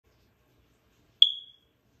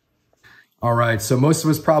All right, so most of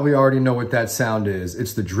us probably already know what that sound is.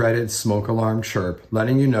 It's the dreaded smoke alarm chirp,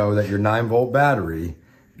 letting you know that your 9-volt battery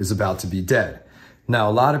is about to be dead. Now,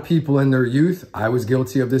 a lot of people in their youth, I was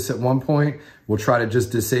guilty of this at one point, will try to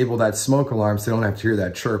just disable that smoke alarm so they don't have to hear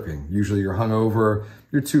that chirping. Usually you're hungover,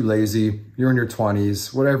 you're too lazy, you're in your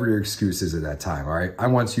 20s, whatever your excuse is at that time, all right? I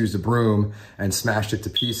once used a broom and smashed it to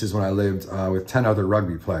pieces when I lived with 10 other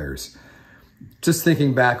rugby players. Just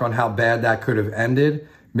thinking back on how bad that could have ended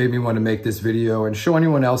made me want to make this video and show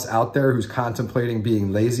anyone else out there who's contemplating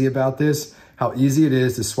being lazy about this, how easy it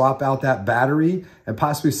is to swap out that battery and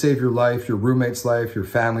possibly save your life, your roommate's life, your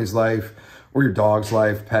family's life, or your dog's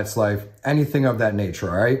life, pet's life, anything of that nature,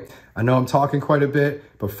 all right? I know I'm talking quite a bit,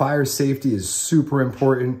 but fire safety is super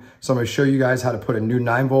important. So I'm gonna show you guys how to put a new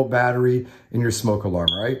 9-volt battery in your smoke alarm,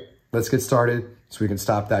 all right? Let's get started so we can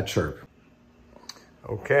stop that chirp.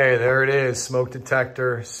 Okay, there it is, smoke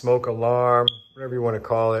detector, smoke alarm, whatever you want to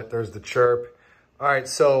call it. There's the chirp. All right,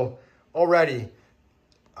 so already,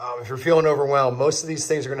 if you're feeling overwhelmed, most of these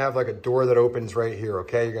things are going to have like a door that opens right here,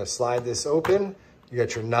 okay? You're going to slide this open. You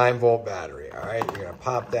got your 9-volt battery, all right? You're going to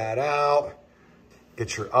pop that out,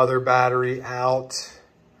 get your other battery out,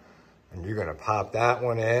 and you're going to pop that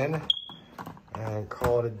one in and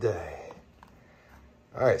call it a day.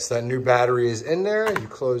 All right, so that new battery is in there. You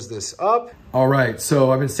close this up. All right,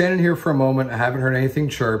 so I've been standing here for a moment. I haven't heard anything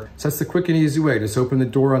chirp. So that's the quick and easy way. Just open the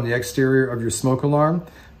door on the exterior of your smoke alarm.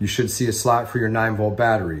 You should see a slot for your 9-volt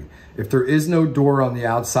battery. If there is no door on the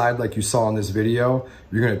outside like you saw in this video,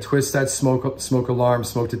 you're gonna twist that smoke alarm,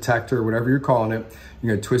 smoke detector, whatever you're calling it.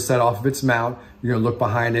 You're gonna twist that off of its mount. You're gonna look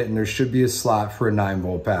behind it and there should be a slot for a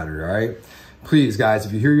 9-volt battery, all right? Please, guys,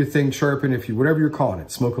 if you hear your thing chirping, whatever you're calling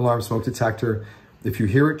it, smoke alarm, smoke detector, if you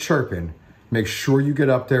hear it chirping, make sure you get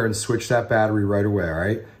up there and switch that battery right away, all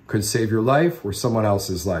right? Could save your life or someone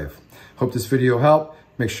else's life. Hope this video helped.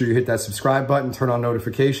 Make sure you hit that subscribe button, turn on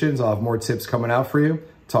notifications. I'll have more tips coming out for you.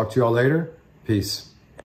 Talk to you all later. Peace.